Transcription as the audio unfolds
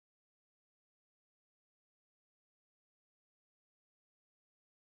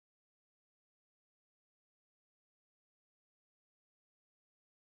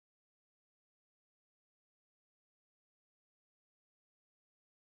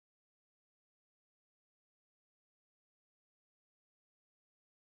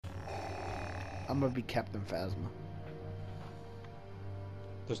I'm gonna be Captain Phasma.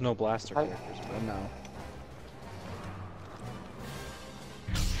 There's no blaster characters, bro. No.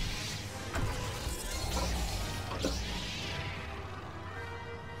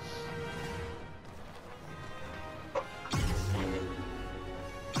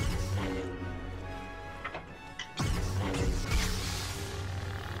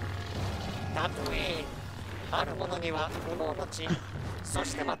たとえある者には物を持ち、そ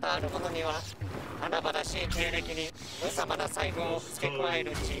してまたある者には華々しい経歴に無様な細部を付け加え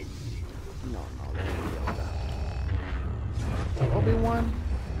るち。Obi-Wan?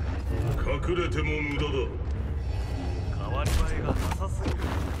 隠れても無駄だ。変わり映えがなさすぎる。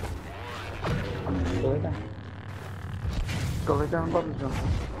Go right down, Bubba Jump.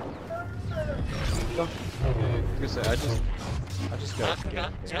 Go. I just got.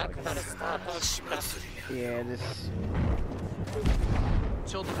 Yeah, this.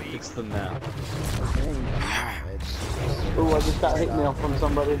 It's the map. Ooh, I just got hate mail from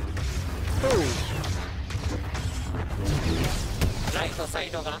somebody. Ooh. ライトサ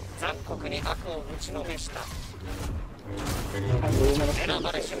イドが残酷に悪を打ちのめした。選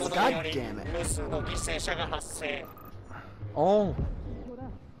ばれし者により無数の犠牲者が発生。Oh.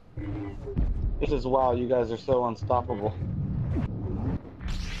 This is wow, you guys are so unstoppable.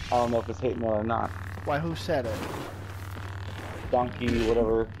 I don't know if it's hate mail or not. Why, who said it? Donkey,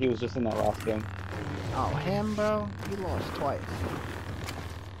 whatever, he was just in that last game. Oh, him, bro? He lost twice.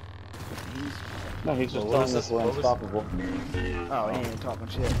 No, he's just telling us we're unstoppable. Oh, he ain't talking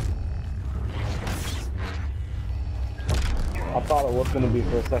shit. I thought it was going to be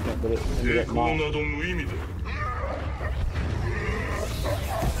for a second, but it ended up not.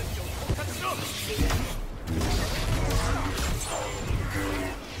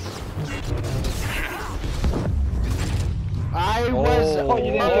 I was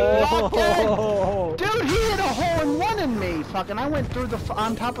you didn't dude, he hit a hole-in-one in me. Fucking, I went through the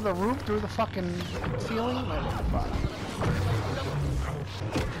on top of the roof through the fucking ceiling. Like, what the fuck?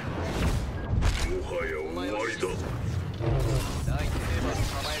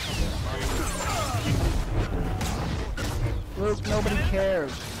 Luke, nobody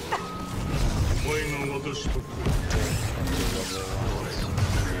cares.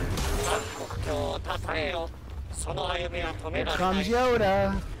 Here comes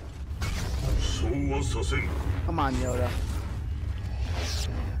Yoda. Come on, Yoda.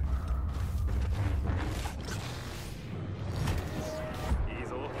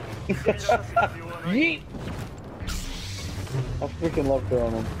 Yeet! I freaking love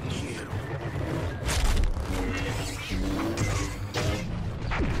throwing them.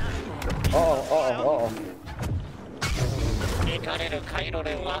 Uh-oh.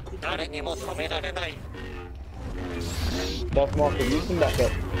 That's Martha, you can back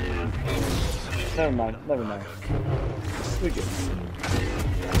up. Never mind. We good.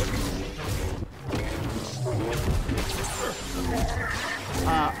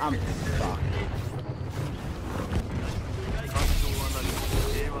 I'm fucked.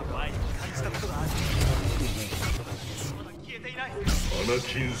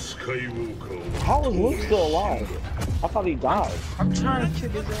 How is Luke still alive? I thought he died. I'm trying to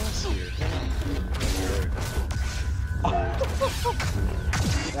kick his ass here.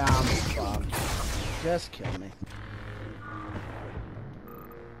 Yeah, I'm fucked. Just kill me.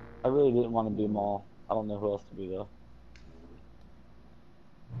 I really didn't want to be Maul. I don't know who else to be though.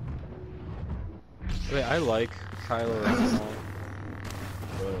 Wait, I like Kylo and Maul,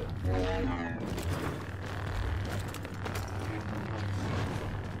 but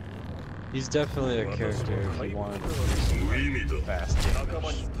he's definitely a character if you want fast.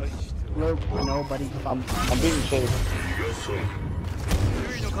 Luke, nobody I'm being chased.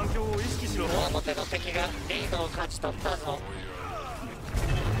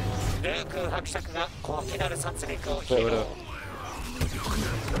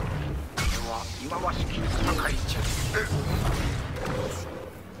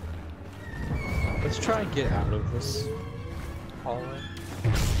 Let's try and get out of this hallway.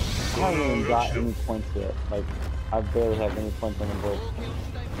 I haven't even got any points yet. Like, I barely have any points on the board.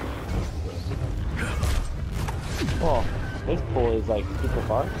 Oh, this pool is like super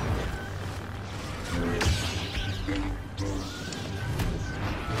far.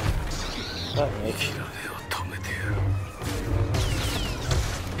 That makes it.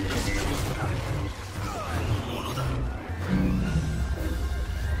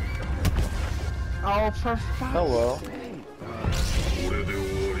 Oh, for fuck's sake. Oh well.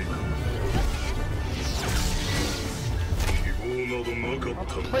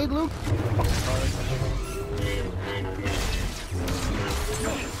 Play Luke.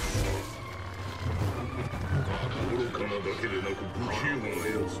 愚かなだけでなく不器用なや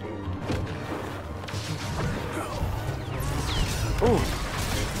つだ。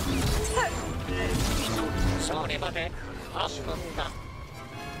勝利まで8分だ。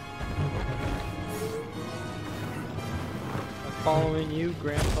I'm following you,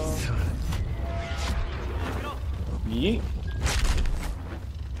 Grandpa. Yeet.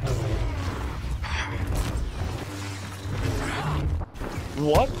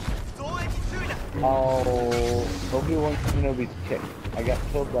 What? Oh, Obi-Wan Kenobi's kick. I got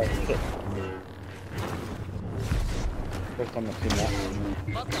killed by a kick. First time I've seen that.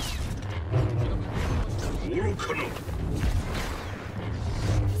 愚かな。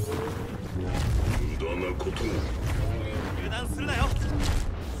無駄なことを。油断するなよ。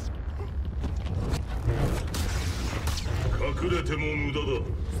隠れても無駄だ。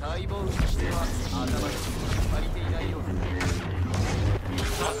細胞としては頭に足りていないようだ。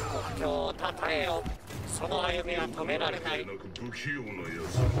国境をたたえよ。その歩みは止められない。不器用なや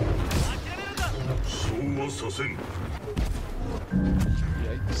つ。そうはさせん。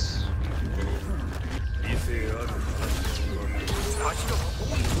 Yikes. 理性ある。足が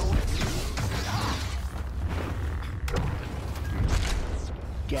遠いぞ。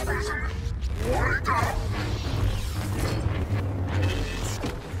 Get him.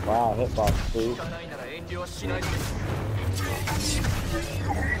 Wow, hitbox, please. 行かないなら遠慮はしないで。な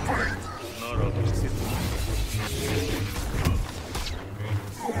ら直接。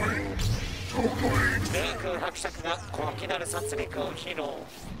霊空伯爵が高貴なる殺戮を披露。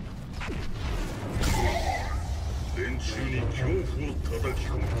連中に恐怖を叩き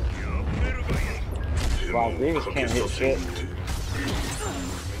込む。やめるがいい。 Wow, Davis can't hit shit.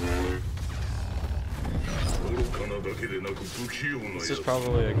 愚かなだけでなく不器用なや This つ。 is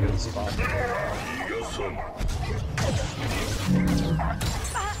probably a good spot. 逃がさん。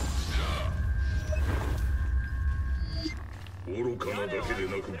愚かなだけで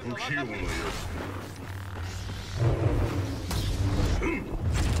なく不器用なやつ。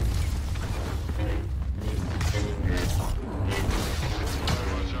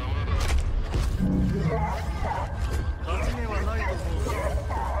勝ち目はないと思う。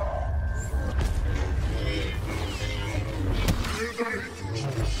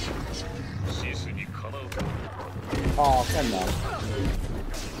 シスにかなう。 Oh, come on.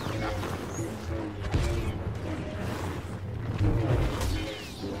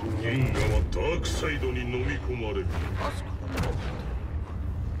 銀河はダークサイドに飲み込まれる。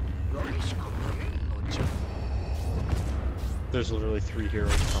何しか見えんのじゃ。 There's literally 3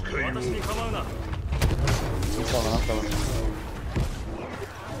 heroes coming. 私に構うな。 I'm coming, I'm coming.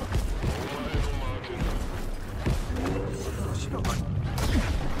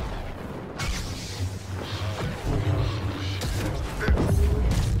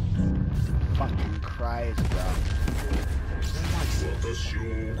 Fucking Christ, bro. 私を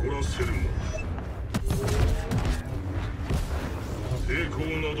怒らせるな。抵抗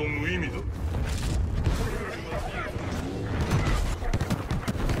など無意味だ。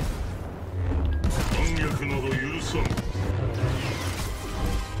反逆など許さん。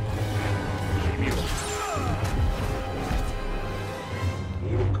君は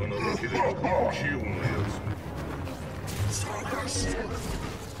愚かなだけでなく不器用なやつ。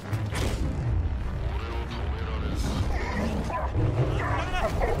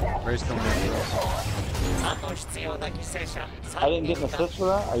 Where's the mirror? あと必要な犠牲者 I 3 didn't get 人 an だ。 assist for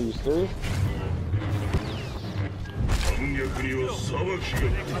that? Are you serious? 反逆には裁きが来る。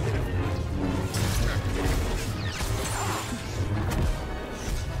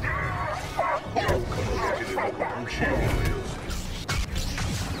愚かなだけでなく不器用なや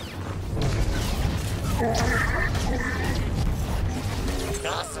つ。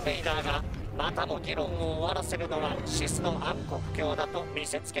 ダース・ベイダーがまたも議論を終わらせるのはシスの暗黒教だと見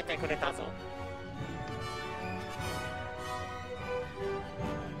せつけてくれたぞ。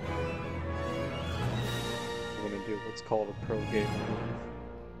 We're gonna do what's called a pro game move.